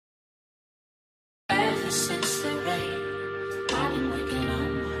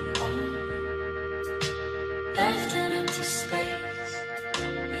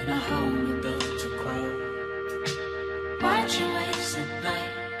home you built to grow. Why'd you waste at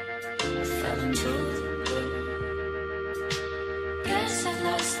night? I fell into the blue. Guess I've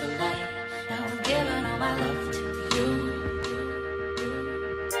lost the light. Now I'm giving all my love to you.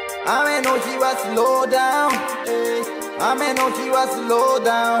 雨の日はスローダウン、雨の日はスロー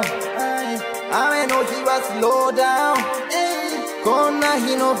ダウン、雨の日はスローダウン、こんな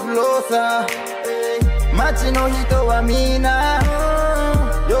日のフローさ、街の人はみんな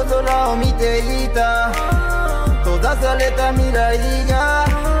夜空を見ていた。閉ざされた未来が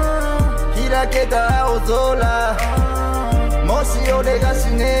開けた青空。もし俺が死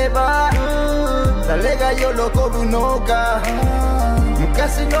ねば誰が喜ぶのか。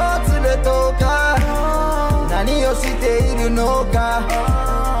昔の連れとか何をしているのか。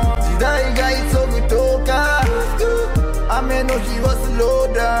時代が急ぐとか雨の日はスロ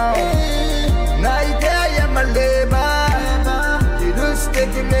ーダウン。泣いて謝れば許してく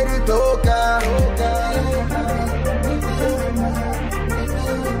れるとか。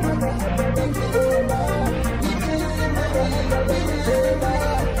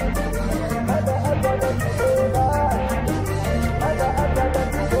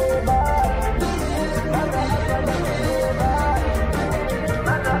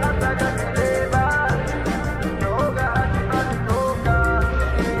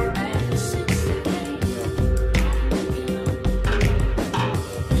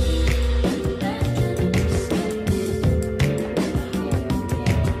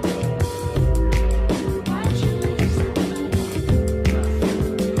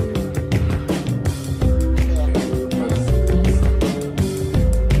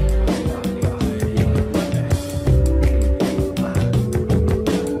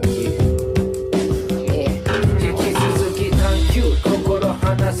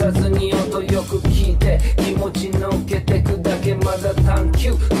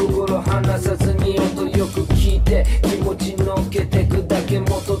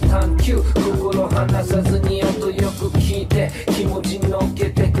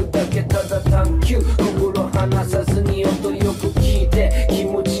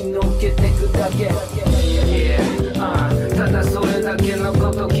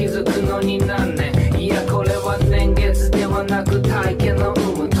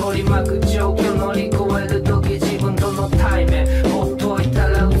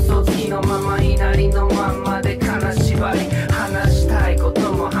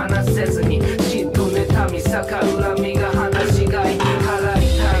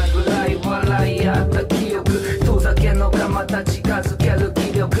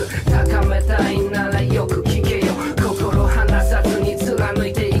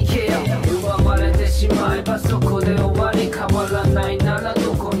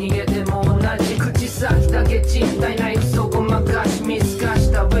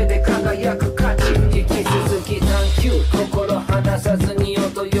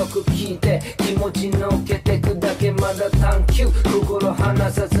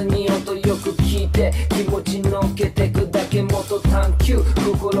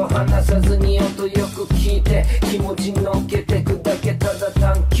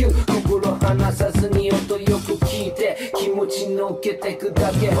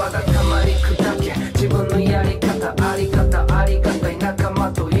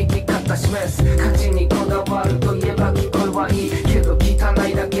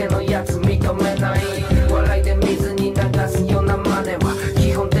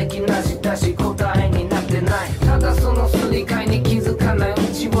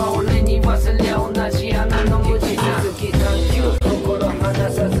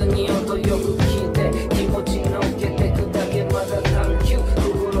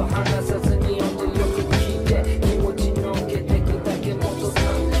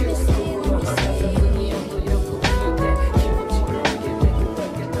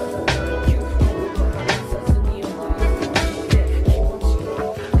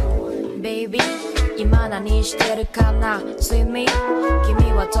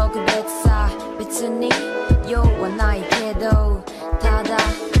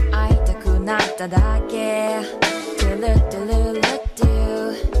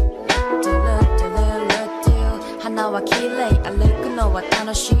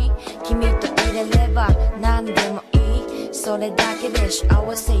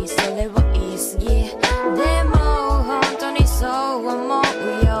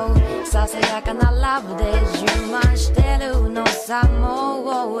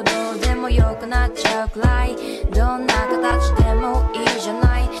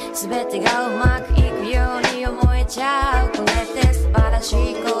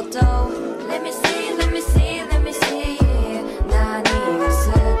Let me see, let me see, let me see 何が好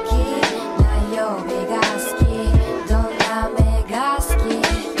き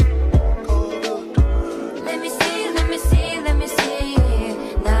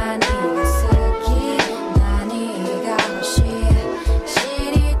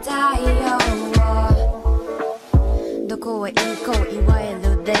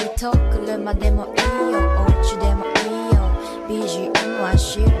と車でもいいよお家でもいいよ BGM は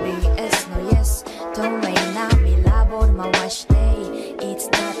CBS の Yes 透明なミラーボール回していつ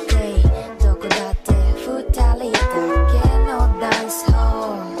だってどこだって二人だけのダンスホ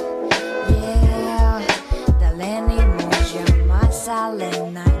ール Yeah 誰にも邪魔さ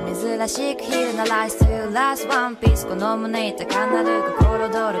れない珍しく昼なライスというラスワンピースこの胸に高鳴る心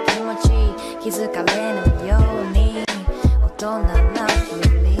躍る気持ち気づかれぬように大人なふ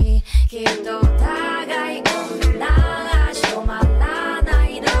りきっと互い女が止まらな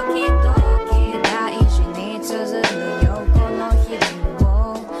いドキドキ大事に綴るよこの日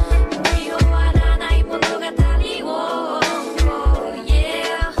々を読み終わらない物語を、oh,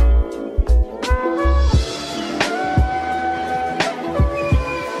 yeah.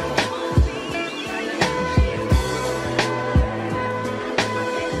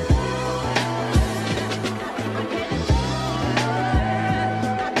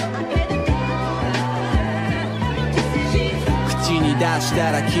出し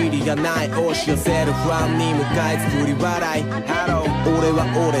たらキリがない押し寄せるファンに向かい作り笑いハロー俺は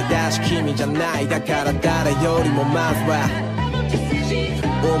俺だし君じゃないだから誰よりもまずは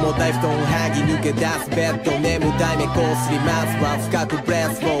重たい布団剥ぎ抜け出すベッド眠たい目こすりまずは深くブレ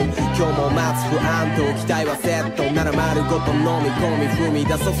スを今日も待つ不安と期待はセットなら丸ごと飲み込み踏み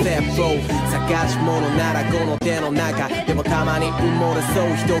出そうステップを探し物ならこの手の中でもたまに埋もれそ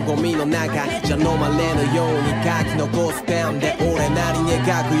う人混みの中じゃ飲まれぬように書き残すペンで俺なりに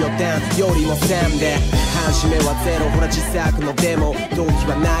描く予定よりも線で半締めはゼロほら自作のデモ時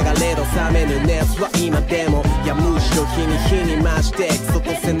は流れど冷めぬ熱は今でもいやむしろ日に日に増して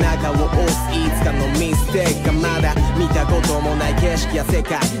外背中を押すいつかのミステイクがまだ見たこともない景色や世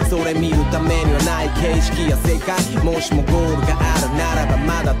界それ見るためにはない形式や世界もしもゴールがあるならば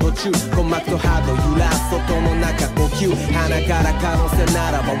まだ途中鼓膜とハート揺らす外の中呼吸鼻から可能性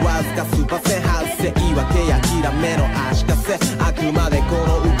ならばわずか数%外せ言い訳や諦めの足かせあくまでこ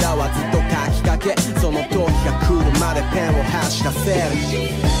の歌はずっと書きかけその時が来るまでペンを走らせ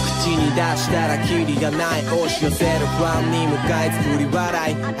る口に出したらキリがない押し寄せるファンに向かい作り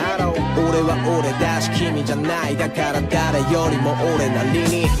笑いハロー俺は俺だし君じゃないだから誰よりも俺なり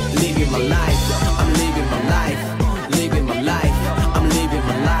に Living my life I'm living my life Living my life I'm living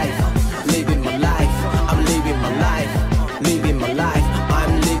my life Living my life I'm living my life Living my life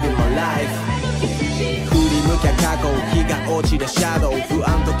I'm living my life振り向きゃ過去日が落ちるシャドウ不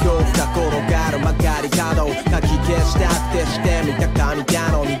安と恐怖が転がる曲がり角書き消したくてしてみた神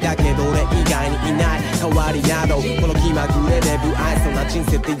なのにだけど俺以外にいない代わりなどこの気まぐれで不愛想な人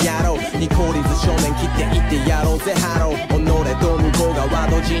生でやろうニコリズ正面切っていってやろうぜハロー己と向こう側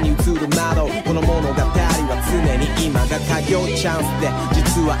同時に映る窓この物語は常に今が鍵をチャンスで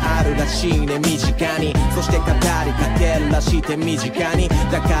実はあるらしいね身近にそして語りかけるらして身近に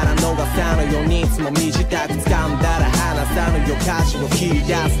だから逃さぬようにいつも短く掴んだら離さぬよ歌詞を切り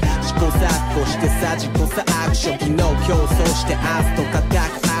出す試行錯誤してさ自己さアクション昨日競争して明日と固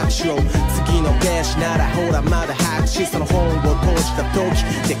く握手を次のページならほらまだ白紙その本を閉じた時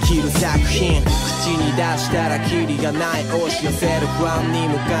できる作品口に出したらキリがない押し寄せる不安に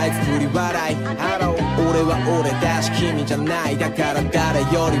向かい作り笑いハロー俺は俺だし君じゃないだから誰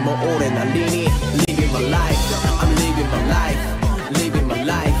よりも俺なりに Living my life I'm living my life Living my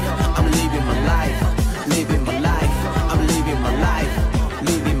life I'm living my life Living my life I'm living my life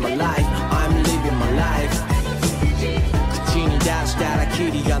Living my life I'm living my life口に出したら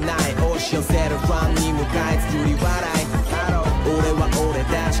キリがない押し寄せるファンに向かい作り笑いハロー俺は俺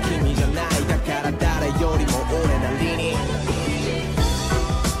だし君じゃないだから誰よりも俺なりに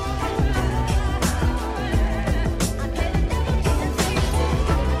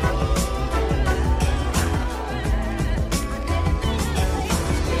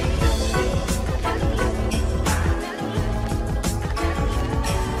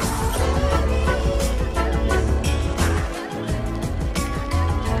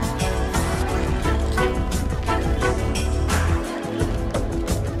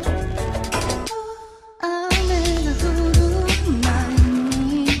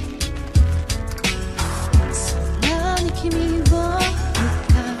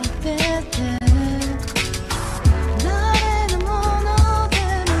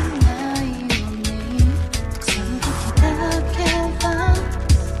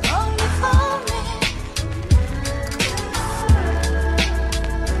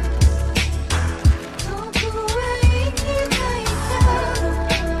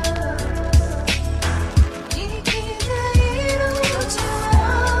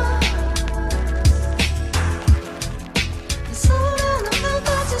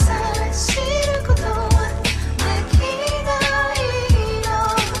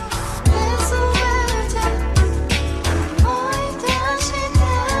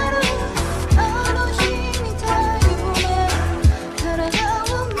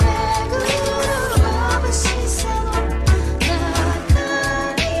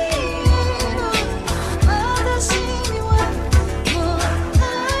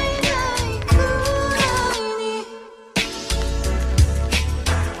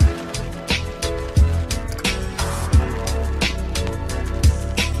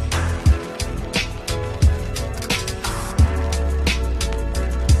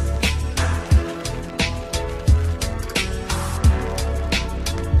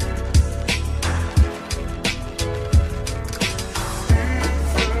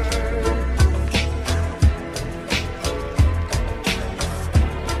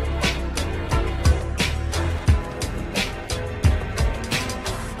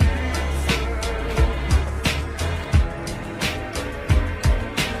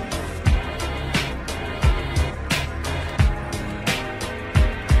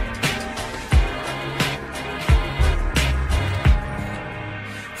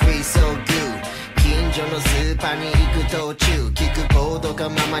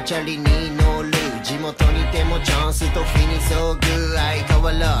ママチャリに乗る地元にてもチャンスとフィに遭遇相変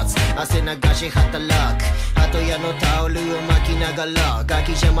わらず汗流し働く鳩屋のタオルを巻きながらガ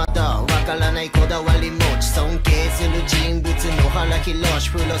キじゃまだわからないこだわり持ち尊敬する人物の原広し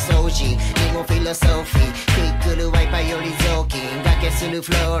風呂掃除にもフィロソフィークイックルワイパーより雑巾だけする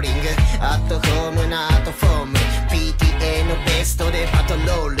フローリングアットホームなアートフォーム PTA のベストでパト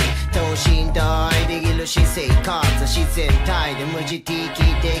ロール等身大できる私生活自然体で無慈的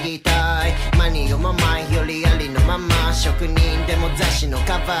でいたいマニをままよりありのまま職人でも雑誌の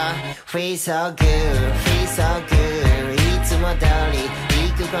カバー Feel so good, feel so good いつも通り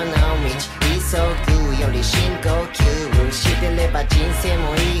行くこの道 Feel so good より深呼吸してれば人生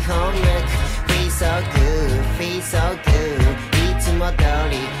もいい方向く Feel so good, feel so good いつも通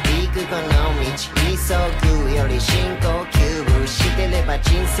り行くこの道 Feel so good より深呼吸してれば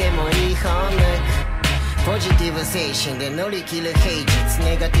人生もいい方向くポジティブ精神で乗り切る平日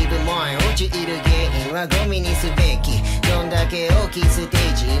ネガティブマイン陥る原因はゴミにすべきどんだけ大きいステ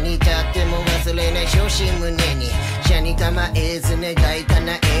ージに立っても忘れない初心胸に車に構えず願い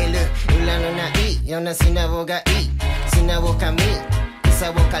叶える裏のないような素直がいい素直神草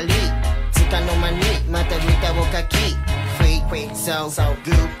を借りつかの間にまた歌を書き Free free so so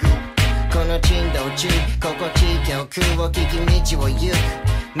good good この珍道中心地曲を聴き道を行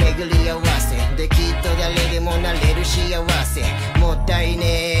く巡り合わせできっと誰でもなれる幸せもったい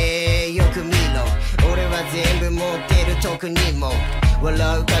ねえよく見ろ俺は全部持ってる特にも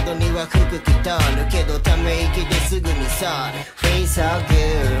笑う角には服着とるけどため息ですぐに去る Feel so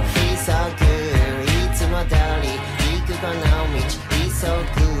good, feel so good いつも通り行くこの道 Feel so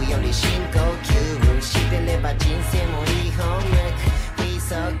good より深呼吸してれば人生もいい方向く Feel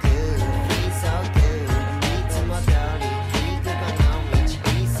so good, feel so good いつも通り行くこの道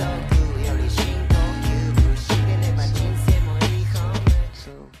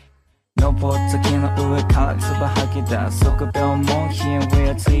登った木の上から唾吐き出す測量も Here we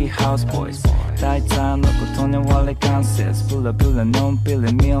are three house boys 大体のことに我関節ブラブラのんびり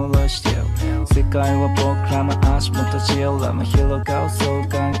見下ろしてる世界は僕らの足元ジオラマ広がる双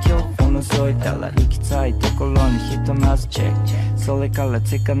眼鏡を覗いたら行きたいところにひとまずチェックそれから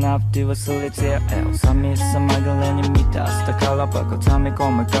手かなって忘れてやる寂しさまがれに満たす宝箱溜め込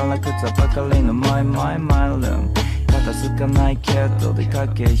むからくざばかりのマイルーム片付かないけど出か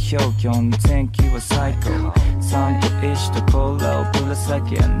けよう今日の天気は最高サンドイッシュとコーラをぶら下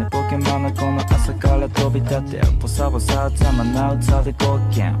げ寝ぼけまなこの朝から飛び立てボサボサ頭な歌でご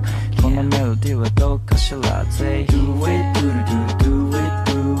機嫌このメロディーはどうかしら Say do it do do do it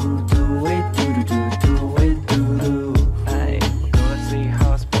do do it do do do it do do Hey we're three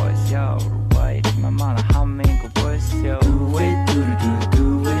house boys yo right ままなハミングボイス yo Do it do do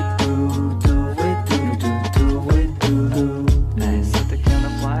do it do do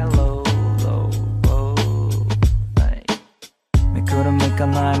めか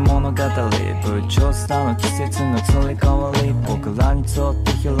ない物語部長スターの季節の移り変わり僕らにとっ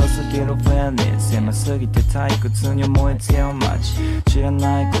て広すぎるフェアに狭すぎて退屈に思い強い街知ら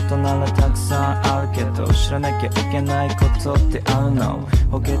ないことならたくさんあるけど知らなきゃいけないことってあるの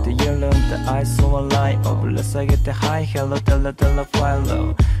ほげて緩んだ愛想笑いをぶら下げてハイヘロダラダラファイ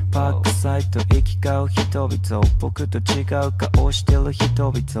ロパークサイト行き交う人々僕と違う顔してる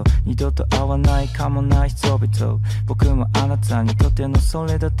人々二度と会わないかもない人々僕もあなたにとってのそ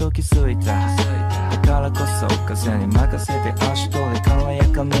れだと気づいただからこそ風に任せて足取り軽や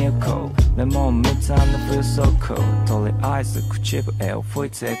かに行こうレモンみたいな feel so cool とりあえず口笛を吹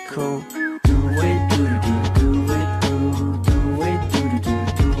いてく Do it do do do it do do it do do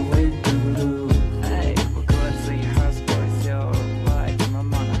do it do do Hey 僕はthree house boys yo Like ま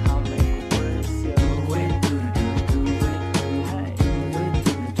まなハミングボイス yo Do it do do do it Hey do it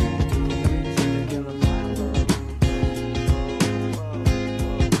do do do it Together my love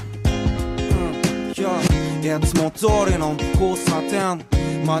いつも通りの交差点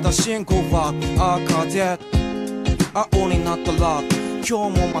まだ進行は赤で青になったら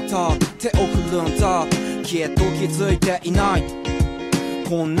今日もまた手を振るんだきっと気づいていない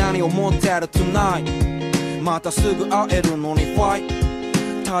こんなに思ってる tonight またすぐ会えるのに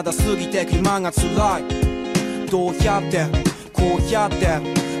Why ただ過ぎて今が辛いどうやってこうやって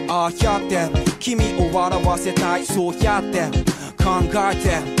ああやって君を笑わせたいそうやって考え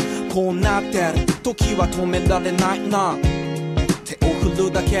てこうなってる時は止められないな手を振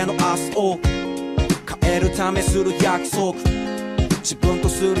るだけの明日を変えるためする約束自分と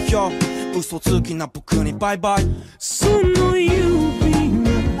するよ嘘つきな僕にバイバイその指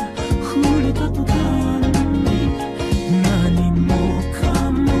が触れた途端に何もか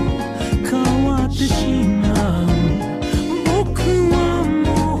も変わってしまう僕は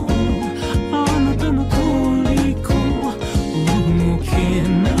も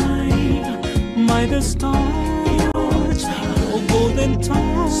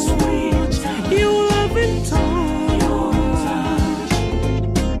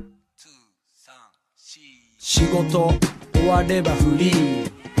仕事終わればフリ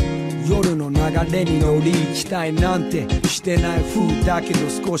ー、夜の流れに乗り期待なんてしてない風だけど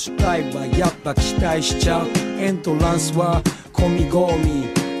少しタイはやっぱ期待しちゃう。エントランスは込み込み、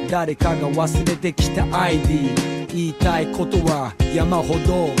誰かが忘れてきた ID、 言いたいことは山ほ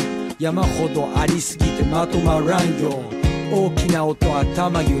どありすぎてまとまらんよ。大きな音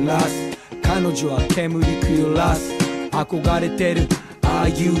頭揺らす、彼女は煙く揺らす、憧れてるああ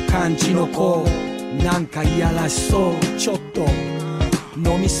いう感じの子、なんかいやらしそう。ちょっと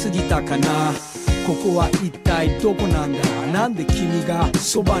飲みすぎたかな、ここは一体どこなんだ、なんで君が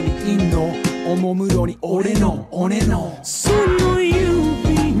そばにいんの、おもむろに俺のその指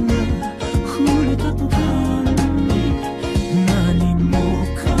が触れた途端に何も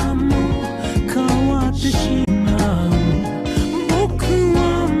かも変わってしまう。僕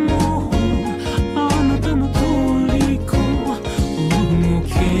はもうあなたの虜、動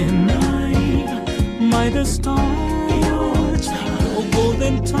けない My desire, your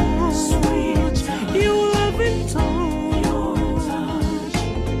golden touch, your loving touch.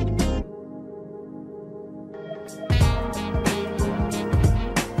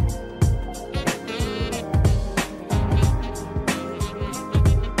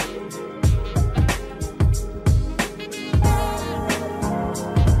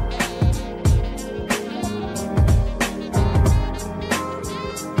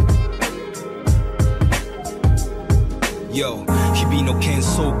 Yo、 日々の喧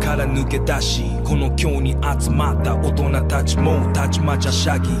騒から抜け出し、この今日に集まった大人たちもたちまちはシ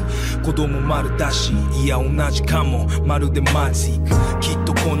ャギ、子供丸だし、いや同じかも、まるでマジック。きっ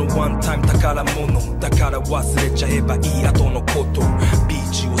とこのワンタイム宝物だから忘れちゃえばいい後のこと。ビ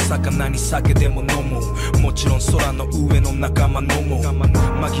ーチを魚に酒でも飲もう、もちろん空の上の仲間のも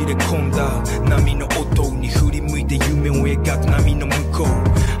紛れ込んだ波の音に振り向いて夢を描く波の向こう、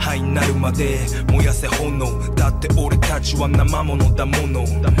灰になるまで燃やせ炎、だって俺たちは生ものだもの。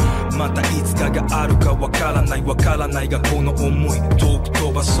またいつかがあるかわからないが、この思い遠く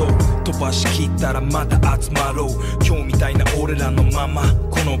飛ばそう、飛ばしきったらまた集まろう、今日みたいな俺らのまま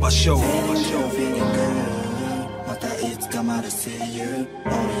この場所。またいつかまで See you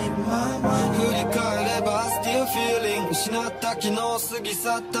only mama、 振り返れば Still feeling、 失った昨日過ぎ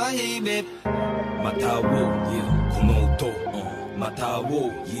去った日々、また会おう、yeah、この音、また会お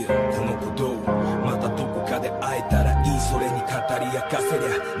う、yeah、このこと、またどこかで会えたらいい、それに語り明かせり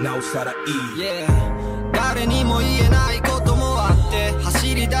ゃなおさらいい、yeah、 誰にも言えないこともあって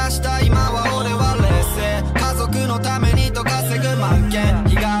走り出した今は俺は冷静、家族のためにと稼ぐ満件、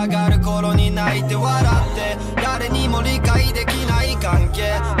日が上がる頃に泣いて笑って、誰にも理解できない関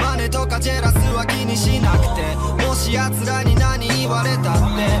係、マネとかジェラスは気にしなくて、もし奴らに何言われたって、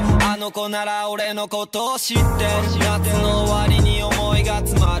あの子なら俺のことを知って、夏の終わりに思いが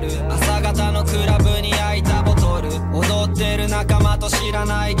詰まる、朝方のクラブに焼いたボトル、踊ってる仲間と知ら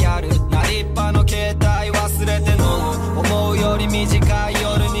ないギャル、なりっぱの携帯忘れて飲む、思うより短い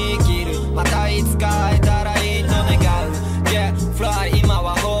夜に生きる、またいつか会えたらいいと願う、 Get fly 今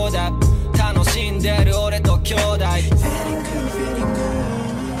はほうだ、楽しんでる俺と兄弟、 Feeling good, feeling good、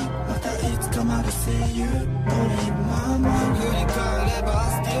 またいつかまで See you only mama、 振り返れば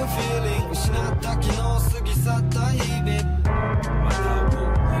Still feeling、 失った昨日過ぎ去った日々、また会お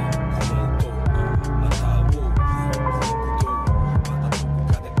う、この音、また会おう、このこと、またどこ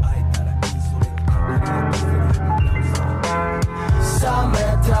かで会えたらいい、それに語り明かせりゃなおさら冷め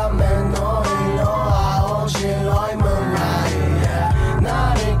た目の色、青白い胸、何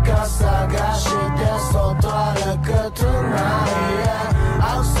か探して外歩く tonight、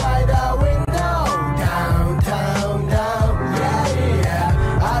 Outside the window downtown down yeah yeah、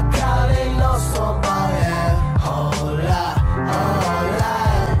 明かりのそばへほら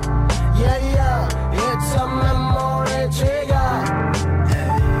alright yeah yeah、 It's a memory trigger hey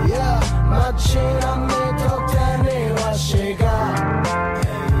yeah、 街並みと手にはしが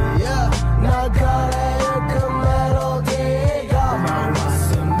hey yeah、 流れゆくメロディーが回す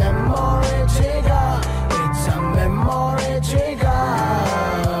メモリートリガー、 It's a memory trigger、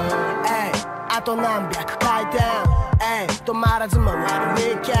 あと何百回転、止まらず回るウ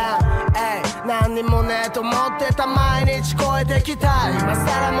ィーケン、何にもねえと思ってた毎日超えてきた、今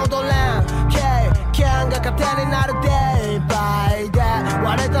さら戻れん経験が糧になる Day by day、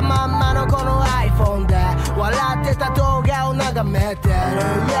 割れたまんまのこの iPhone で笑ってた動画を眺めてる、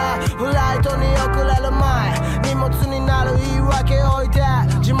yeah、 フライトに遅れる前荷物になる言い訳置いて、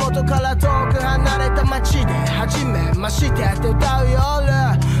地元から遠く離れた街で初めましてって歌う夜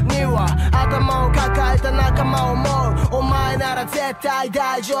には頭を抱えた仲間を思う、お前ななら絶対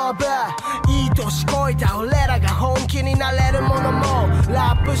大丈夫。いい年こいた俺らが本気になれるものも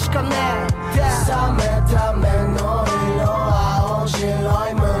ラップしかねえ。冷めた目の色青白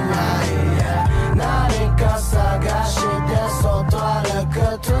いムーンライト、何か探して外歩く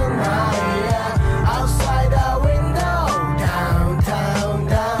tonight outside the window downtown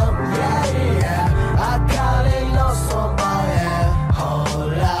down yeah yeah 明かりのそばへほ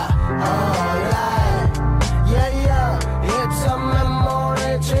ら alright yeah yeah it's a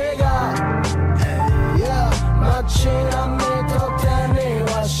memory trigger hey yeah 街並みと手に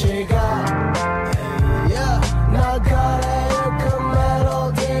足が hey yeah 流れゆくメロ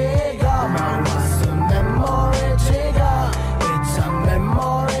ディーが回すメモリーtrigger it's a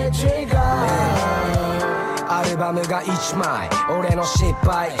memory trigger アルバムが1枚俺の失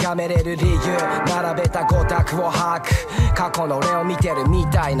敗やめれる理由並べた5択を把握過去の俺を見てるみ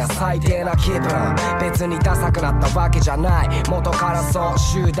たいな最低な気分別にダサくなったわけじゃない元からそう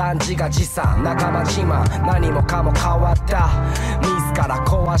集団自画自賛仲間自慢何もかも変わった自ら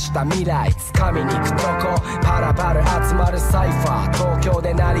壊した未来掴みに行くとこパラパル集まるサイファー東京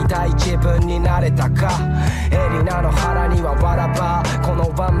でなりたい自分になれたかエリナの腹にはわらばこの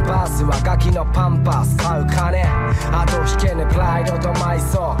ワンバースはガキのパンパス買う金あと引けぬプライドと埋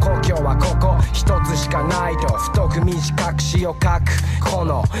葬故郷はここ一つしかないと太く短く詩を書くこ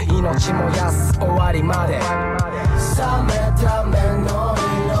の命燃やす終わりまで冷めた目の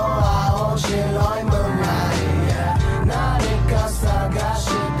色青白いムーンライト何か探し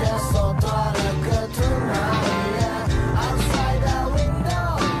て外歩く tonight outside the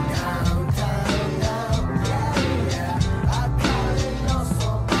window downtown down yeah yeah 明かりのそ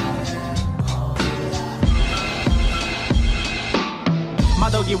ばへほら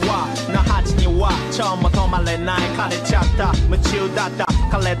窓際の端には超も止まれない枯れちゃった夢中だった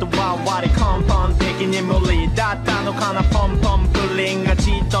彼とは割り根本的に無理だったのかなポンポンプリンが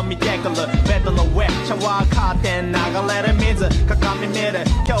じっと見てくるベッドの上シャワーカーテン流れる水鏡見る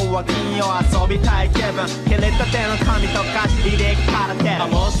今日は金曜遊びたい気分切れたての髪とか履歴からてる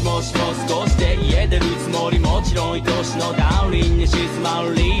もしもしも少しで家出るつもりもちろん愛しのダウリンに静ま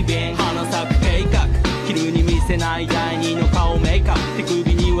るリビング花咲く計画昼に見せない第二の顔メイクアップ手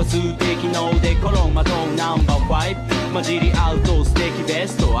首には数的のデコロンまとうナンバー5混じり合うと素敵ベ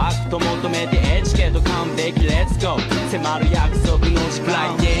ストアクト求めてエチケット完璧レッツゴー迫る約束の時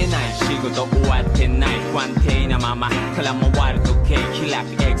間出ない仕事終わってない不安定なままから回る時計開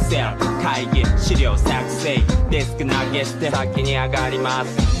くエクセル会議資料作成デスク投げして先に上がりま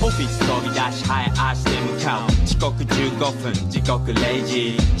すオフィス飛び出し早足で向かう遅刻15分時刻0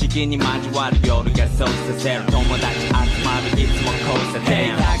時時期に交わる夜がそうさせる友達集まるいつも交差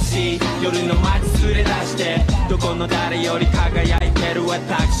点タクシー夜の街連れ出してどこの誰より輝いてる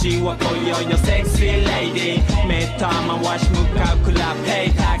私は今宵のセクシーレイディー目と回し向かうクラブヘ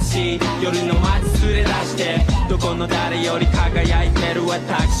イタクシー夜の街連れ出してどこの誰より輝いてる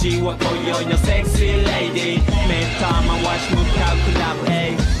私は今宵のセクシーレイディー目と回し向かうクラブ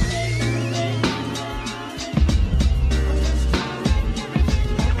ヘイ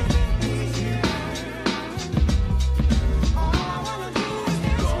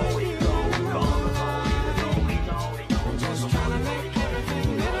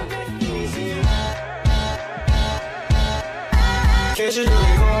Can't you do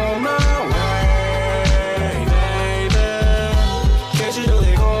it go my way, baby? Can't you do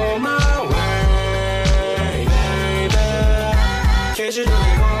it go my way, baby? Can't you do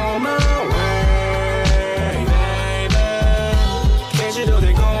it go my way, baby? Can't you do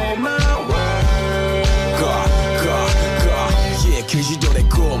it go my way? Yeah, can't you do it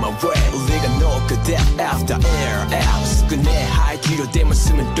go my way? 우리가 놓고 that after air少ねえ排気量でも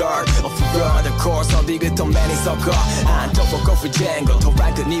済む Dark Off road the course をビグと目にそこアントフォコフ前後トラ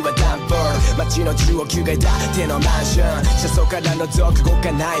ンクにはダンボール街の中央9階建てのマンション車窓から覗く動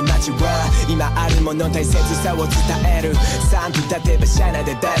かない街は今あるもの大切さを伝える3分経てば車内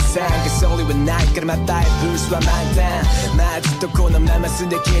で脱線ガソリンはないからまたブースは満タンまあずっとこのまま進ん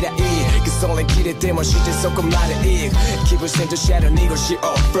できりゃいいガソリン切れてもしてそこまでいい気分線とシャドウ濁し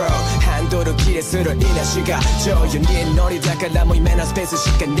オフローハンドル切れするいなしが超4人乗りだからもう夢のスペースし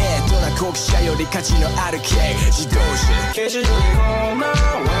かねえどんな後期車より価値のある軽自動車 Can't you do it go my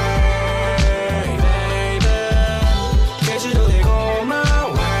way, baby? Can't you do it go my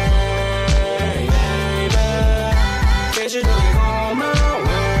way, baby? Can't you do it go my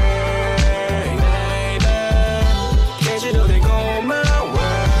way, baby? Can't you do it go my way?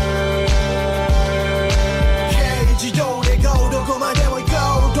 軽自動で GO どこまでも行こ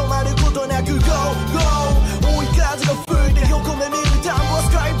う止まることなく GO GO 追い風が吹いて横目見る田んぼは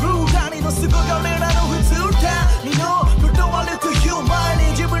スカイブルー谷のすごがれなの普通谷の断り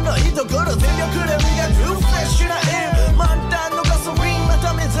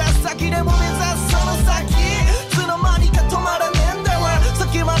す先でも目指すその先いつの間にか止まらねえんだわ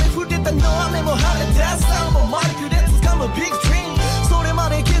先まで降ってたの雨も晴れてサンもマイクで掴むビッグドリームそれま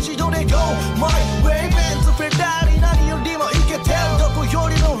で軽自動で Go My way ベンツフェラーリ何よりもイケてるどこよ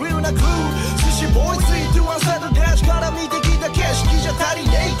りのリューなクルー寿司ボーイスイートワンサイドダッシュから見てきた景色じゃ足り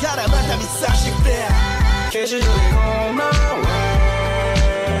ねえからまた見さしてくれ軽自動で Go My way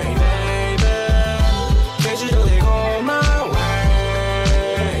baby 軽自動で Go My way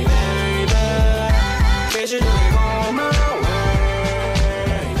baby 軽自動で Go My way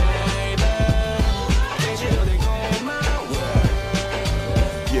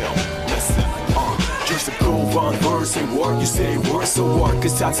One verse and work, you say words so work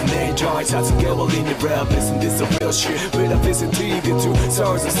cause that's an age, that's a girl in the rap, listen this a real shit with a visit TV to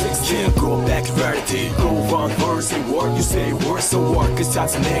stars of 16, go back to reality go one verse and work, you say words so work cause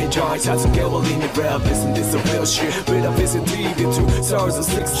that's an age, that's a girl in the rap, listen this a real shit with a visit TV to stars of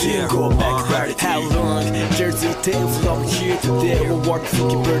 16, go back to reality how long, there's a tale from here today we'll work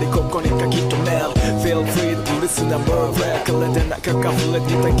thinking prettyここに限ったメール feel free to listen to more rap 体の中が触れ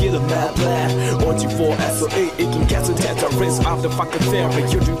てたけど mad black OG4SLA it can cancel that the risk of the fucking therapy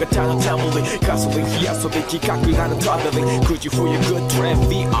you do the time of family constantly here so they keep cocking on the traveling could you for your good trend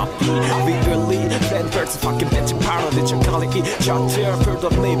VIP legally then birds fucking bitch power that you're calling it shot there bird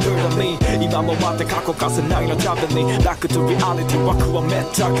of me 今もまた過去化せないのために楽とリアリティ枠はメン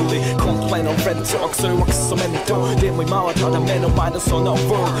タクリコンプレイのフレンドトークそれはクソメントでも今はただ目の前のそのウ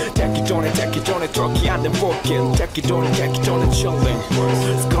ォール適当にトロキアンでウォーキン適当にchilling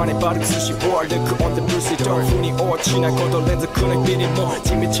疲ればる寿司ボールクオンでブルーシー豆腐に落ちないこと連続の日々も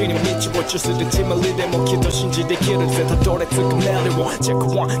地道に道を注するチームリでもきっと信じできるぜたどれつくメールをチェック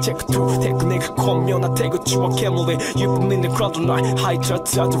1チェック2テクニック巧妙な手口は煙You put me in the crowd tonight High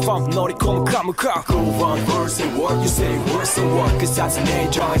touch out the fun 乗り込むかむか Go one verse and what you say words and what cause that's an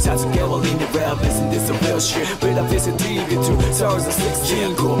age that's a girl in the rap listen this a real shit with a visit TV to stars of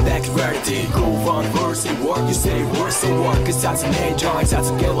 16 go back to reality Go one verse and what you say words and what cause that's an age that's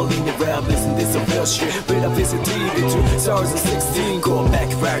a girl in the rap listen this a real shit with a visit TV to stars of 16 go back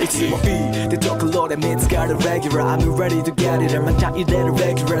to reality They talk a lot and it's got a regular I'm ready to get it また入れる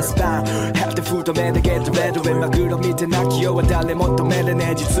regular span Have the food 目で get ready マグロ見て泣きようは誰も止めれね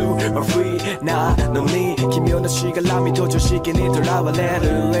え実は free なのに奇妙なしがらみと常識にとらわれ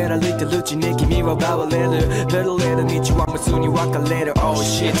る選びてるうちに君は奪われるベロレる道は無数に分かれる Oh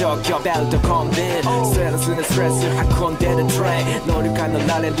shit 東京ベルトコンビストレスなストレス運んでるトレイン乗るか乗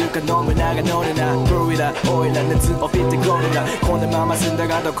られるか飲むなが乗るなブリラオイラ熱を帯びてゴルラこのまま済んだ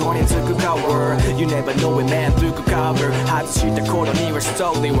がどこに着くか Word You never know it man ルークカバー外した頃にはス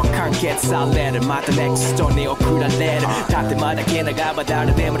トーリーは完結されるまた NEXT に送られるだってまだけながば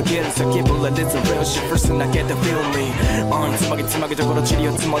誰でもできる叫ぶられず real shit first 投げて feel me つまげところ治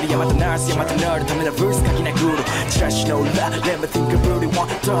療つもりやまたナースやまたナールためなブース書き殴るチラシの裏 Let me think of really one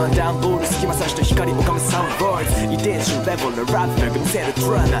turn down ボール隙間さして光をかむサウンドボーズ遺伝子レベルのラップが見せる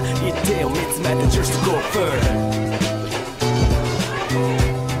トラナ一定を見つめて just to go further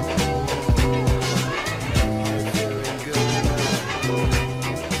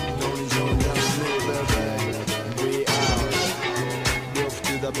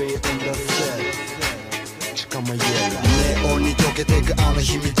ネオンに溶けてくあの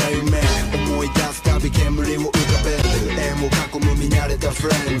日見た夢思い出すたび煙を浮かべる円を囲む見慣れたフ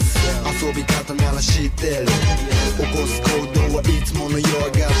レンズ遊び方なら知ってる起こす行動はいつものよ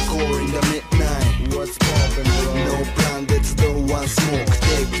うが Score in the midnight What's poppin' bro No plan で集う One smoke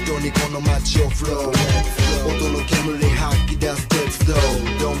適当にこの街をフロー音の煙吐き出す鉄道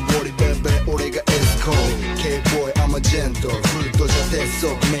Don't worry baby 俺がエスコー K-boy I'm a gentle フルートじゃ鉄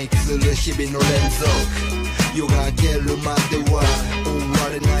則メイクする日々の連続夜が明けるまでは終わ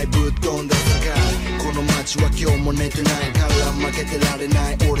れないぶっ飛んだ世界この街は今日も寝てないから負けてられ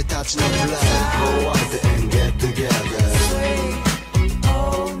ない俺たちのプライド Go out and get together Sweet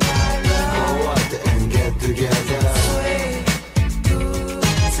all night long Go out and get together Sweet good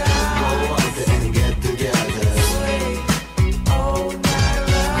time Go out and get together Sweet all night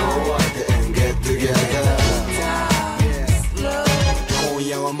long Go out and get together今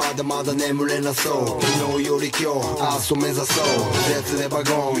夜はまだまだ眠れなそう昨日より今日明日目指そう絶レバ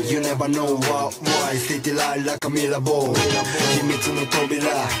ゴン You never know what why City light like a mirror ball 秘密の扉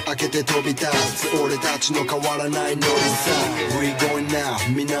開けて飛び立つ俺たちの変わらないノリさ We going now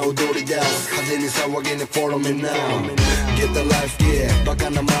みんな踊り出す風に騒げね Follow me now Get the life yeah バカ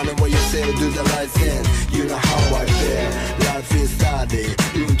な真似を寄せる Do the right thing You know how I feel Life is study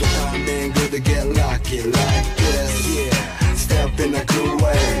運とタイミングで Get lucky like this yeah Step in a cool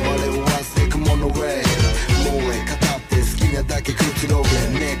way 我を忘れくもの way もう語って好きなだけくつろげ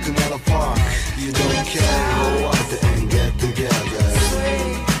ね make another fuck. You don't care, go out and get together.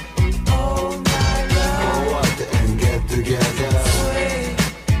 Sweet all night long. Go out and get together. Sweet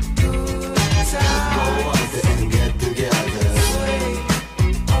good time. Go out and get together. Sweet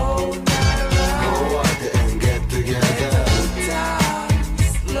all night long. Go out and get together. Good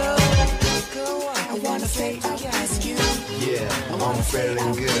times, love. Go out. I wanna say against you. Yeah, I'm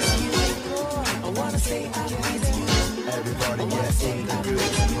feeling good. I wanna say against you. Everybody get in the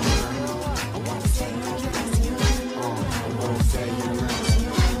good. I wanna say against you. I wanna say against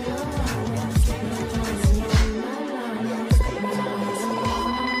you.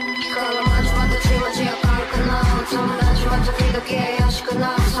 光る街はたちまち明るくなる友達は時々怪しく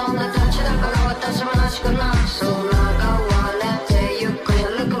なるそんなたちだから私もらしくなる空が割れてゆっくり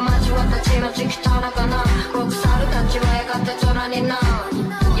歩く街はたちまち汚くなる国猿たちはやがて空になる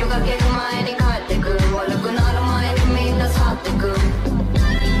夜がける前に帰ってく悪くなる前にみんな去ってく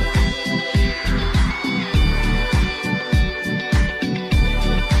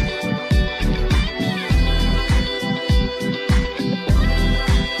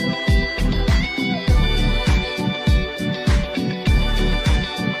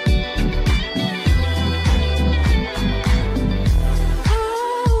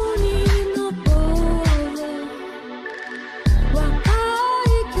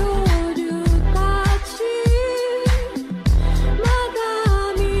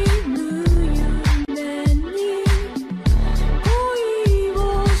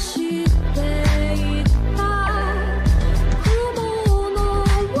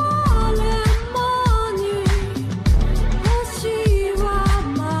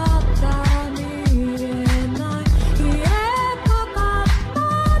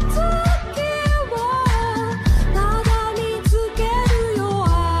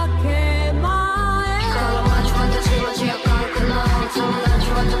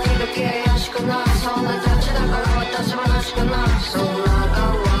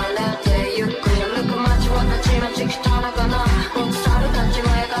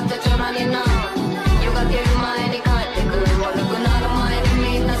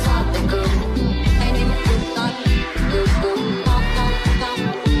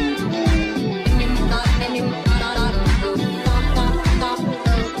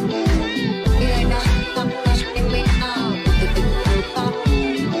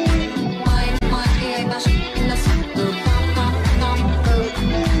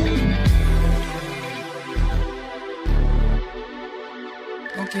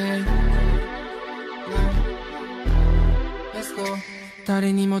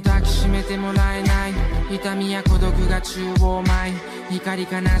誰にも抱きしめてもらえない痛みや孤独が宙を舞い怒り悲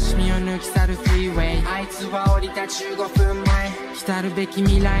しみを抜き去るフリーウェイあいつは降りた15分前来るべき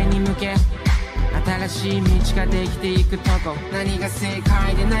未来に向け新しい道ができていくとこ何が正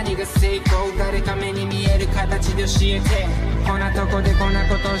解で何が成功誰か目に見える形で教えてこんなとこでこんな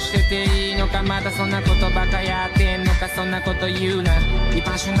ことしてていいのかまだそんなことばかやってんのかそんなこと言うな居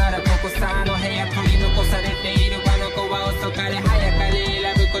場所ならここさあの部屋取り残されているあの子は遅かれ早かれ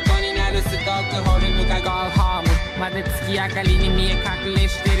選ぶことになるストックホルムかゴーホームまだ月明かりに見え隠れ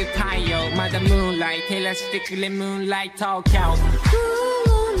してる太陽まだムーンライト照らしてくれムーンライト東京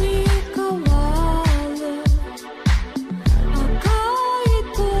黒に変わる赤い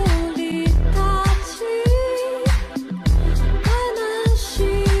鳥たち悲し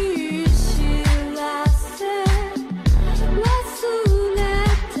い知らせ忘れ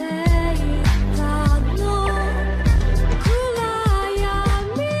ていたの暗闇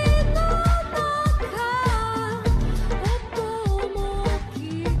の中音も聞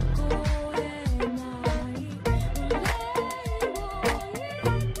こえ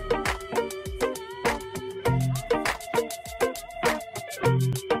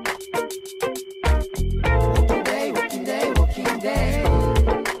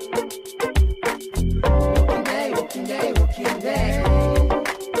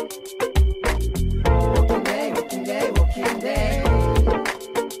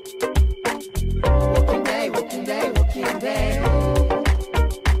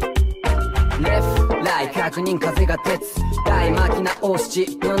ない確認風が鉄大巻き直し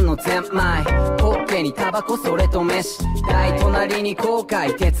自分のゼンマイポッケにタバコそれと飯大隣に後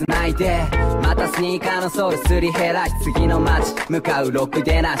悔鉄ないないでまたスニーカーのソールすり減らし次の街向かうロック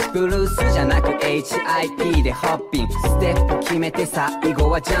でなしブルースじゃなく HIP でホッピンステップ決めて最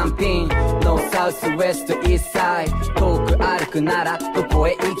後はジャンピンノーサウスウェストイースサイド遠く歩くならどこ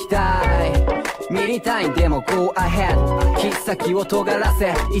へ行きたいミリ単位でも Go ahead 切っ先を尖ら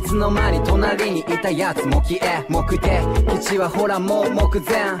せいつの間に隣にいたやつも消え目的地はほらもう目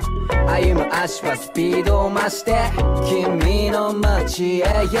前歩む足はスピードを増して君の街へ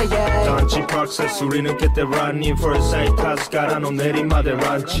団地パークさすり抜けてランニングフォーサイターズからの練馬で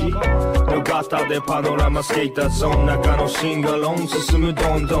ランチのガタでパノラマスケーターゾーン中のシンガロン進む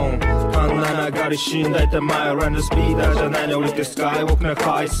どんどんあんな流れ死んだいた前ランドスピーダーじゃないの降りてスカイウォークな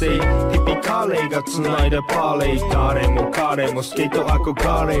快晴ヒッピーカレーが繋いだパレー誰も彼もスケート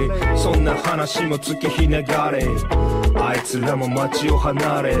憧れそんな話も月日流れあいつらも街を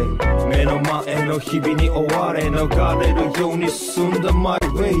離れ目の前の日々に追われ逃れるように進んだマイ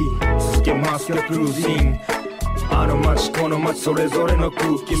ウェイ続けますかクルージングあの街この街それぞれの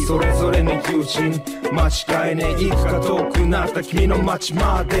空気それぞれの友人間違いね行くか遠くなった君の街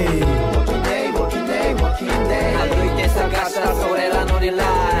まで Walking day, walking day, walking day 歩いて探したそれらのリラ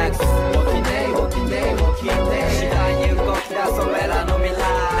ックス Walking day, walking day, walking day 次第に動き出それらの未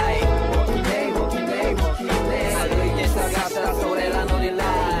来 Walking day, walking day, walking day 歩いて探したそれらのリラ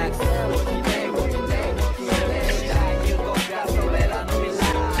ックス Walking day, walking day, walking day 次第に動き出それらの未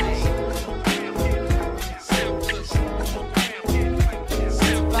来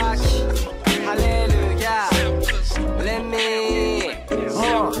ハレルヤレミ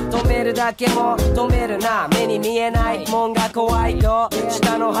止めるだけも止めるな目に見えないもんが怖いと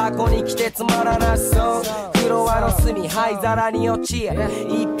下の箱に来てつまらなそうフロアの隅灰皿に落ち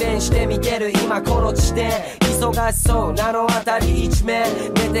一変して見てる今この地点忙しそうなのあたり一面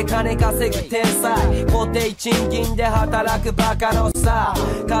寝て金稼ぐ天才固定賃金で働くバカのさ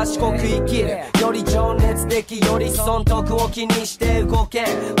賢く生きるより情熱的より損得を気にして動け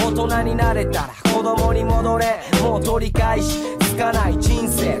大人になれたら子供に戻れもう取り返しつかない人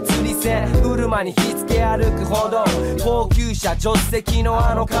生釣り線車に火付け歩くほど高級車助手席の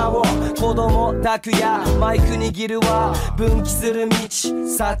あの顔子供抱くやマイク握るわ分岐する道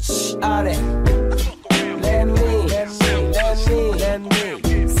幸あれレミ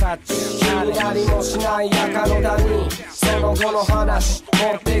幸あれやりもしない赤の谷その後の話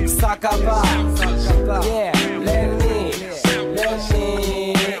持ってく酒場 Yeah レミ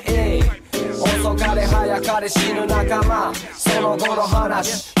遅かれ早かれ死ぬ仲間その後の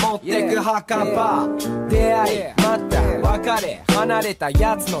話持ってく墓場出会いまた別れ離れた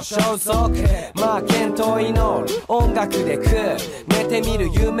やつの消息まあ健闘祈る音楽で食う寝てみる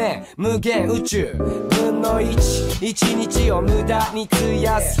夢無限宇宙分の1一日を無駄に費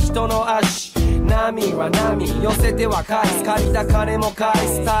やす人の足波は波寄せては返す借りた金も返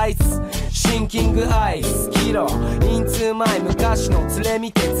すタイツシンキングアイスキロインツーマイ昔の連れ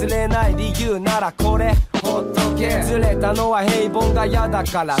見て釣れない理由ならこれほっとけずれたのは平凡が嫌だ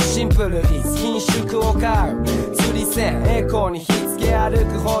からシンプルに緊縮を買う釣り線エコーに火付け歩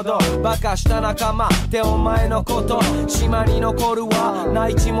くほどバカした仲間ってお前のこと島に残るわ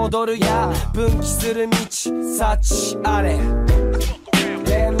内地戻るや分岐する道幸あれ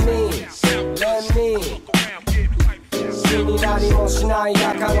レミ気になりもしない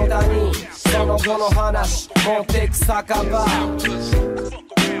赤の谷その後の話持ってく酒場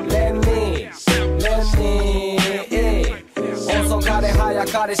レミ遅かれ早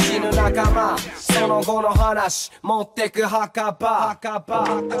かれ死ぬ仲間その後の話持ってく墓場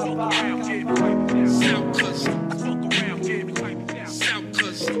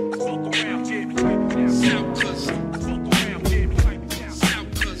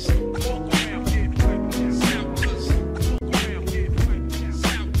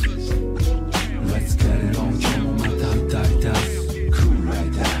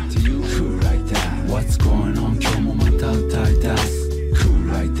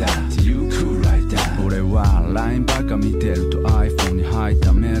ラインばっか見てると iPhone に入っ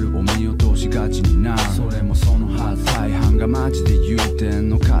たメールを見落としがちになるそれもそのはず大半がマジで言うてん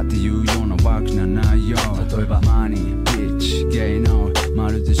のかっていうようなワークな内容例えばマニー、ビッチ、芸能ま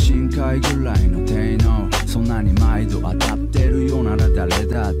るで深海ぐらいの低能そんなに毎度当たってるようなら誰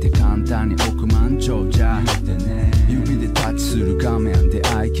だって簡単に億万長者言ってね指でタッチする画面で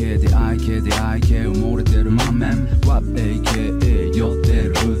IK で IK で IK 埋もれてる満面 WAVY a.k.a 寄ってる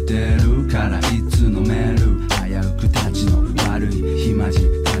売ってるからいつのメール危うくたちの悪い暇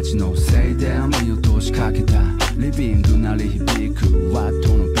人たちのせいで見落としかけたリビングなり響くワット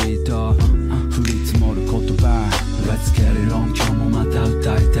のビート降り積もる言葉 Let's get it on 今日もまた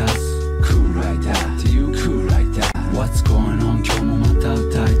歌い出す Cool like that っていう Cool like that What's going on 今日もまた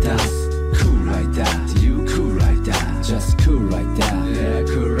歌い出す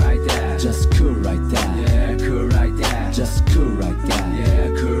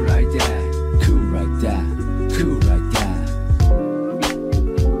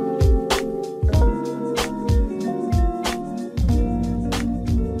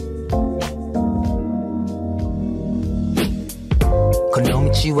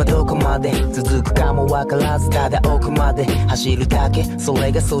まで続くかもわからずただ奥まで走るだけそれ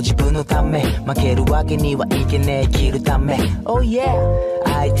がそう自分のため負けるわけにはいけねえ生きるため Oh yeah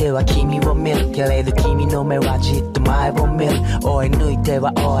相手は君を見るけれど君の目はじっと前を見る追い抜いて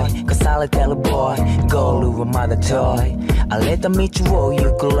は追い越されてるボーイゴールはまだ遠い荒れた道を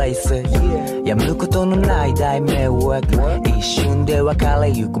行くレースやむことのない大迷惑一瞬で別れ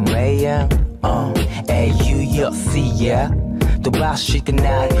ゆく名演英雄よ See ya飛ばして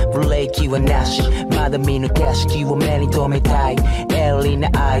ないブレーキはなしまだ見ぬ景色を目に留めたい鋭利な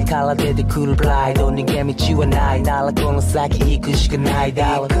愛から出てくるプライド逃げ道はないならこの先行くしかない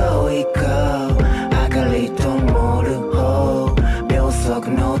だろう行こう行こう明かり灯る方秒速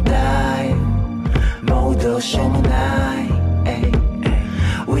の台もうどうしようもない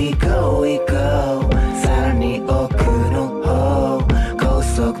We go we go さらに奥の方高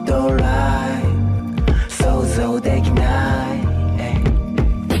速ドライ想像できない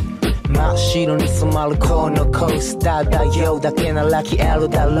真っ白に染まるこのコースターだよだけなら消える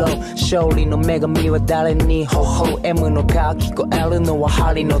だろう勝利の女神は誰に微笑 M の顔聞こえるのは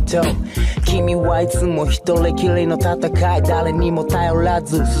針の塔君はいつも一人きりの戦い誰にも頼ら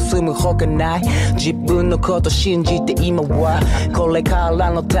ず進むほかない自分のこと信じて今はこれか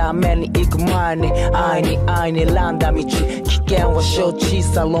らのために行く前に愛に選んだ道危険は承知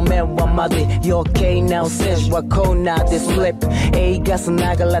さ路面はまで余計なお世辞はコーナーでスリップ映画さ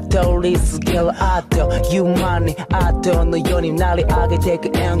ながら通り過ぎる後ユーマンに後のようになり上げて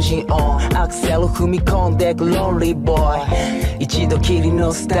くエンジンオンアクセル踏み込んでくロンリーボーイ一度きり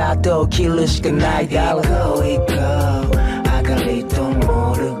のスタートを切るしかないだろう行こう行こう明かり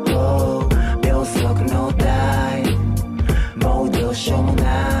灯る方秒速の台もうどうしようも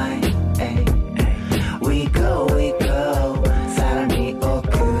ない We go we go さらに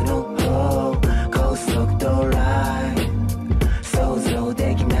奥の方高速ドライ想像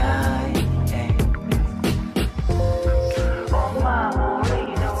できないお守り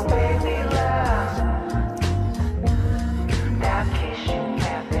のベビーラブ抱きしめ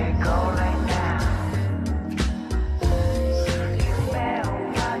てこれな夢を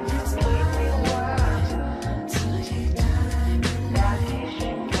待つ君は抱きし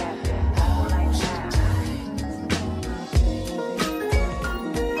めてこれな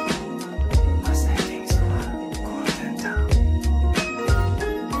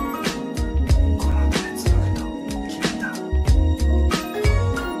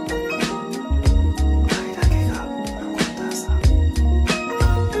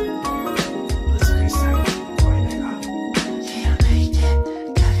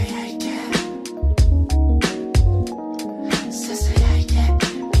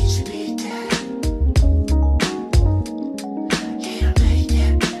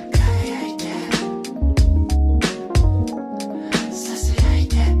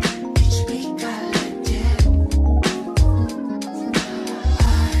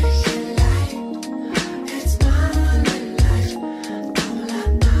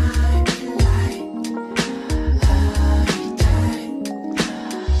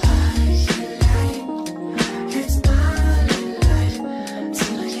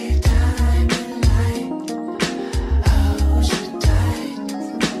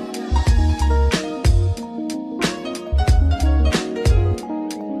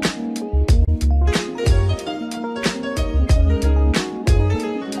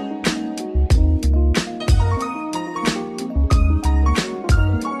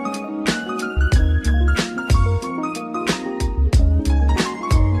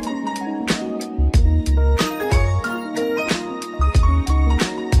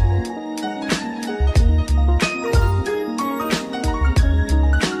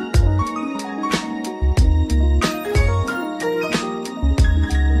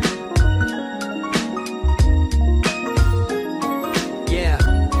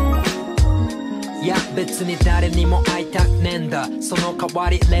別に誰にも会いたくねえんだその代わ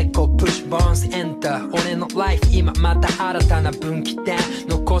りレッコプッシュボーンスエンター俺のライフ今また新たな分岐点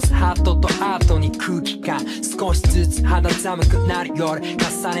残すハートとアートに空気感少しずつ肌寒くなる夜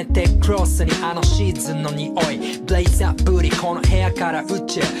重ねてクロスにあのシーズンの匂いブレイザーブリこの部屋から宇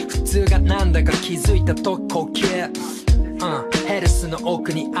宙普通がなんだか気づいたと呼吸ヘルスの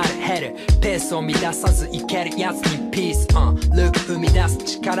奥にあるヘルペースを乱さずいけるやつにピースルーク生み出す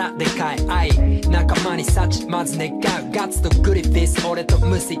力でかい愛仲間に幸まず願うガッツとグリフィス俺と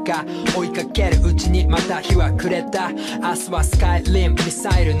ムシカ追いかけるうちにまた日は暮れた明日はスカイリムミ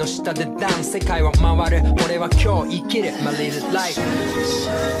サイルの下でダウン世界は回る俺は今日生きる My little life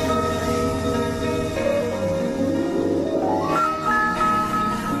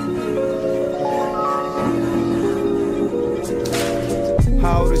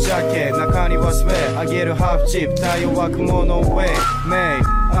羽織るジャケッ忘れあげるハーフチップ太陽は雲の上メ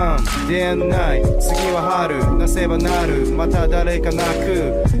イ出会いのない次は春なせばなるまた誰か泣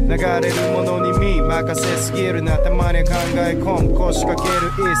く流れるものに身任せすぎるなたまに考え込む腰掛け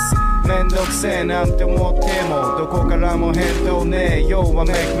る椅子めんどくせえなんて思ってもどこからも返答ねえ要は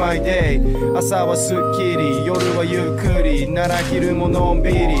make my day 朝はすっきり夜はゆっくりなら昼ものん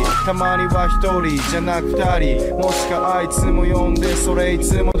びりたまには一人じゃなく二人もしかあいつも呼んでそれい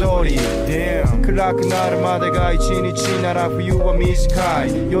つも通り Damn 暗くなるまでが一日なら冬は短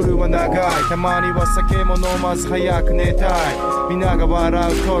い夜は長いたまには酒も飲まず早く寝たい皆が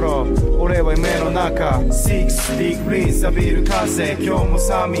笑う頃俺は夢の中6 degrees 浴びる風今日も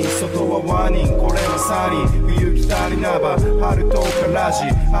寒い外はワーニンこれはサニー冬来たりなば春とからじ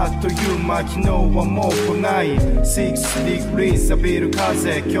あっという間昨日はもう来ない6 degrees 浴びる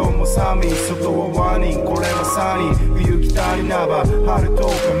風今日も寒い外はワーニンこれはサニー冬来たりなば春と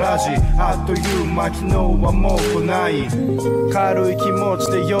からじあっという間昨日はもう来ない軽い気持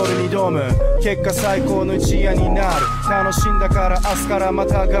ちで夜に挑む結果最高の一夜になる楽しんだから明日からま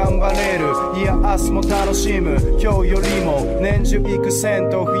た頑張れるいや明日も楽しむ今日よりも年中行く銭湯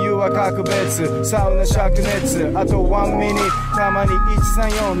冬は格別サウナ灼熱あと1ミニたまに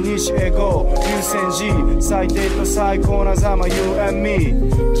134西へ GO 優先 G 最低と最高なざま You and me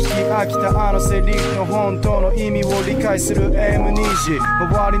聞き飽きたあのセリフの本当の意味を理解する M2 時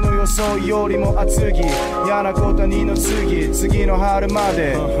周りの予想よりも厚着嫌なことにの次の春ま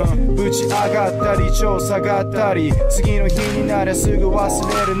でぶち上がったり超下がったり次の日になりゃすぐ忘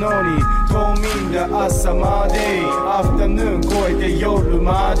れるのに冬眠だ朝までアフタヌーン超えて夜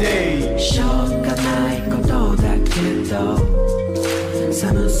までしょうがないことだけど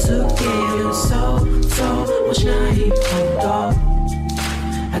寒すぎる想像もしないほど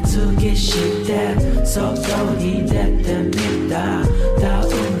厚着して外に出てみたダウ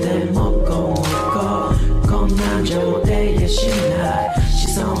ンでもここんな状態でしない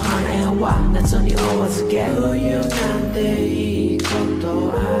子孫羽は夏にお預け冬なんていいこと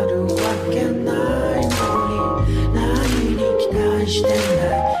あるわけないのに何に期待してんだ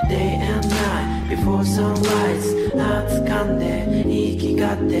Day and night before sunrise 掴んで息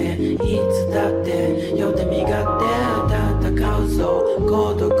がっていつだってよって身勝手戦うぞ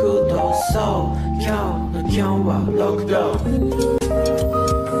孤独とそう今日はロックダウン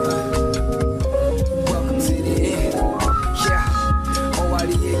Welcome to the end. Yeah, 終わ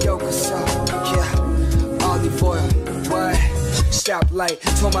りへようこそ Yeah, olive oil, what? Stoplight,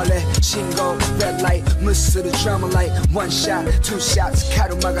 止まれ信号 Red light, 無視する drama light One shot, two shots, カ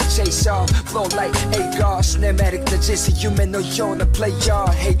ルマが chase off Flow like A-Gar, cinematic な人生夢のような player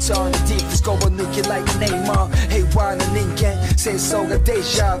Hate on the defense, ゴボ抜け like Neymar 平和な人間、戦争がデ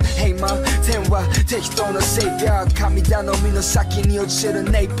ジャブ Hey man, 天は適当なセイビャー神頼みの先に落ちる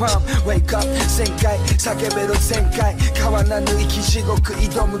ネイパン Wake up, 1000回叫べろ全開変わらぬ生き地獄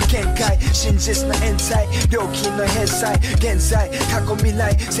挑む限界真実の冤罪、料金の返済現在過去未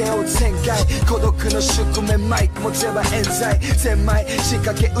来背負う全開孤独の宿命マイク持てば冤罪千枚仕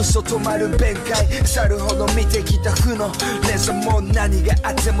掛け嘘止まる弁解去るほど見てきた負の連鎖もう何が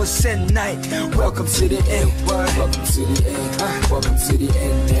あってもせんない Welcome to the end Welcome to the end Welcome to the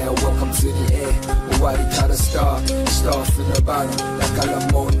end now Welcome to the end 終わりからスターfrom the bottom だか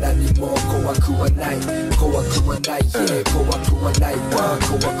らもう何も怖くはない怖くはない Yeah 怖くはない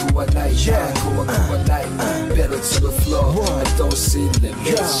怖くはない Yeah 怖くはない Better to the floor I don't see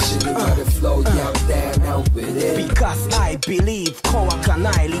limits Shit about the flow Yeah I'm down out with it Because I believe 怖かな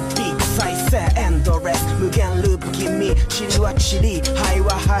いリピート再生エンドレス無限ループ君チリはチリハイ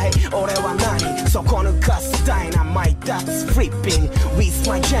はハイ俺は何そこ抜かすダイナマイト That's flipping With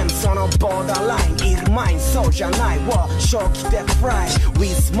my gems そのボーダーラインいるマインそうじゃない正気でフライ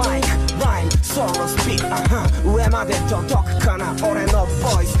With mic rhyme ソロスピー上まで届くかな俺の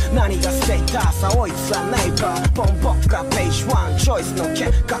ボイス何がステータス青いつらネイバーポンポッカページ1チョイスの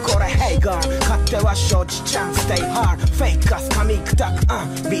結果これヘイガー勝手は承知ちゃん Stay hard フェイカス噛み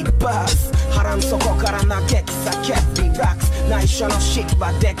砕くリバース腹の底から嘆き叫ぶリラックス内緒のシッ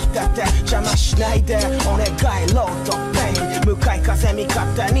は出来たて邪魔しないでお願いロードペイン向かい風味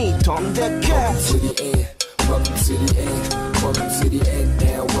方に飛んでけ Welcome to the end Welcome to the end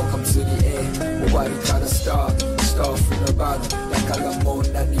now Welcome to the end 終わりからスターfrom the bottom だからもう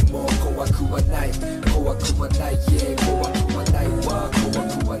何も怖くはない怖くはない Yeah 怖くはないわ怖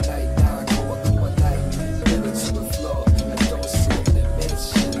くはないな怖くはない Better to the floor I don't see limits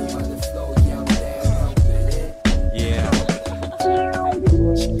Shit on the floor Yeah I'm down with it Yeah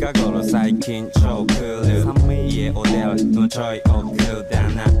近頃最近超クール家を出るのちょい奥だ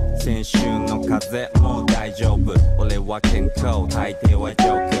な先週の風邪もう大丈夫俺は健康大抵はジ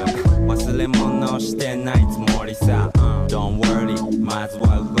ョーク忘れ物してないつもりさ Don't worry まず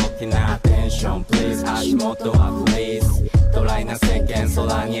は動きな Attention please 足元はフリーズドライな世間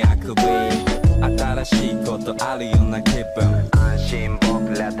空にあくび新しいことあるような気分安心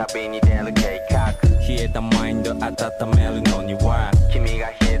僕ら旅に出る計画冷えたマインド温めるのには君が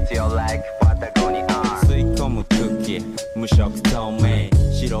必要 like パタゴニア吸い込む空気無色透明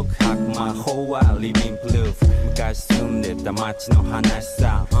白く吐く魔法はリビンプルーフ昔住んでた街の話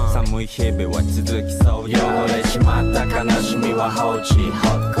さ寒い日々は続きそう汚れちまった悲しみは放置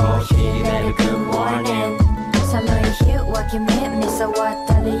ホットコーヒー入れる Good morning 寒い日は君に触っ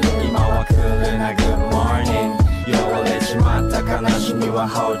た理由今はクールな Good morning 汚れちまった悲しみは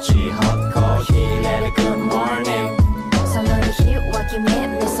放置ホットコーヒー入れる Good morning 寒い日は君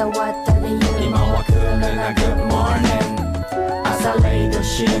に触った理由今はクールな Good morning 朝0度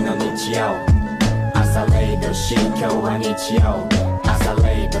C の日曜朝0度 C 今日は日曜朝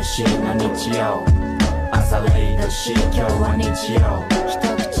0度 C の日曜朝0度 C 今日は日曜一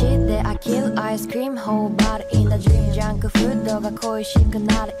口で飽きるアイスクリーム頬張る In the dream ジャンクフードが恋しく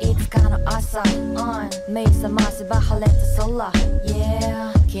なるいつかの朝、目覚ませば晴れた空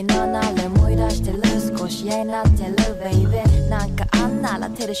Yeah 昨日なら思い出してる少し嫌になってる Baby なんかあんなら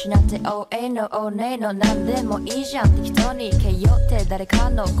手でしなって Oh ain't no oh nay no なんでもいいじゃん適当にいけよって誰か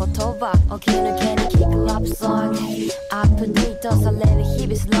の言葉起き抜けに聞くラップソングアップデートされる日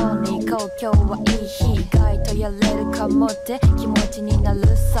々スローに行こう今日はいい日意外とやれるかもって気持ちになる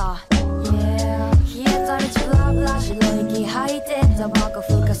さ Yeah 冷えた道ブラブラ白い息吐いてタバコ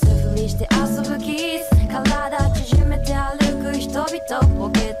ふかすふりして遊ぶキス体縮めて歩く人々ポ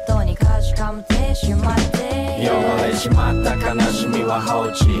ケットにかじかむてしまって汚れちまった悲しみは放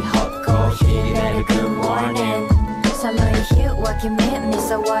置ホットコーヒー入れる Good morning 寒い日は君に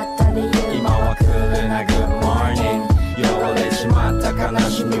触った理由今はクールな Good morning 汚れちまった悲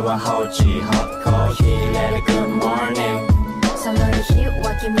しみは放置ホットコーヒー入れる Good morning 寒い日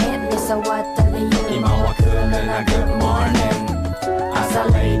は君に触った理由今はクールな Good morning 朝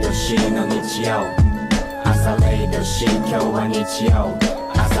0度 C の日曜朝0度 C 今日は日曜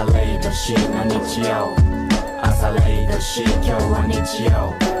朝0度 C の日曜朝0度 C 今日は日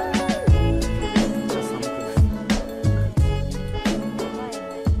曜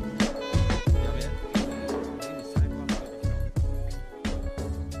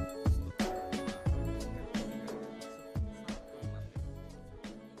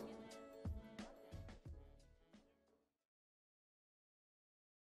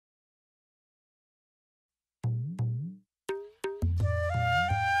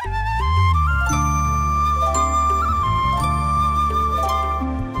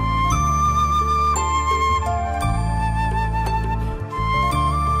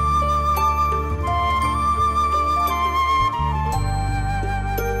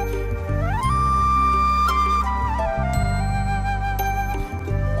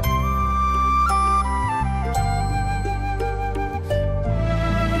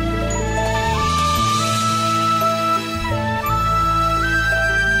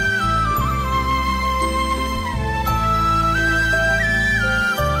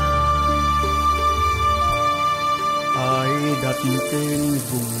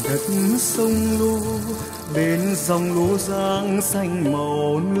sông Lô bên dòng Lô Giang xanh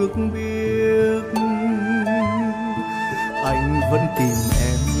màu nước biếc anh vẫn tìm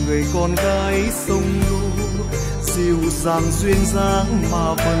em người con gái sông Lô dịu dàng duyên dáng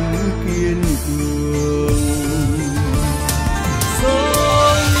mà vẫn kiên cường sông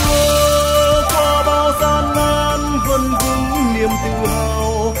Lô qua bao gian nan vẫn vững niềm tự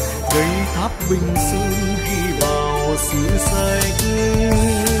hào gây tháp bình sơn ghi vào sử sách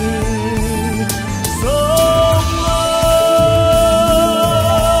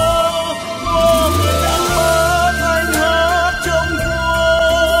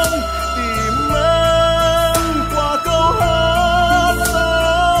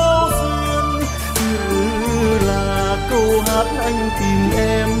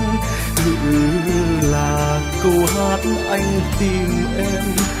câu hát anh tìm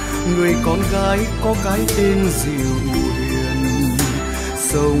em người con gái có cái tên dịu hiền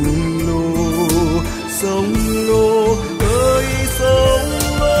sông Lô ơi sông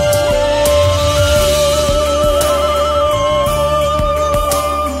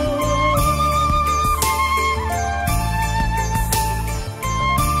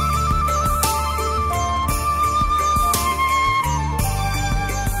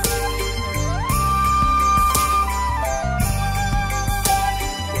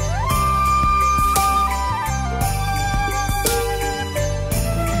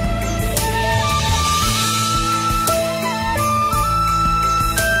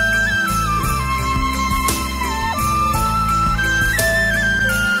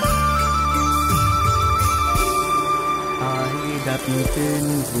tên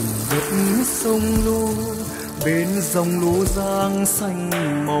vùng đất sông Lô, bên dòng Lô Giang xanh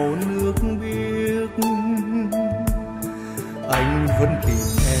màu nước biếc. Anh vẫn tìm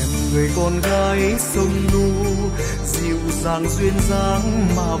em người con gái sông Lô, dịu dàng duyên dáng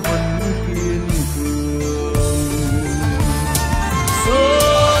mà vẫn kiên cường.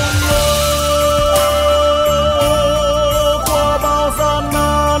 Sông Lô qua bao gian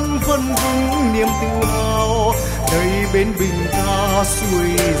nan vẫn vững niềm tự hào, đây bên bình ca xuôi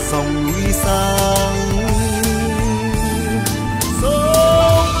dòng núi sang.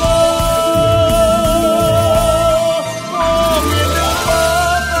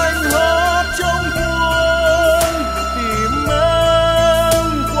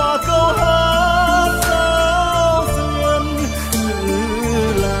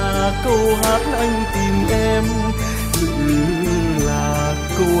 Anh tìm em, là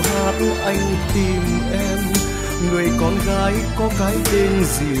câu hát anh tìm em, người con gái có cái tên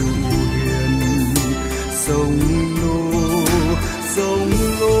dịu hiền. Sông Lô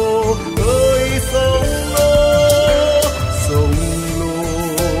ơi sông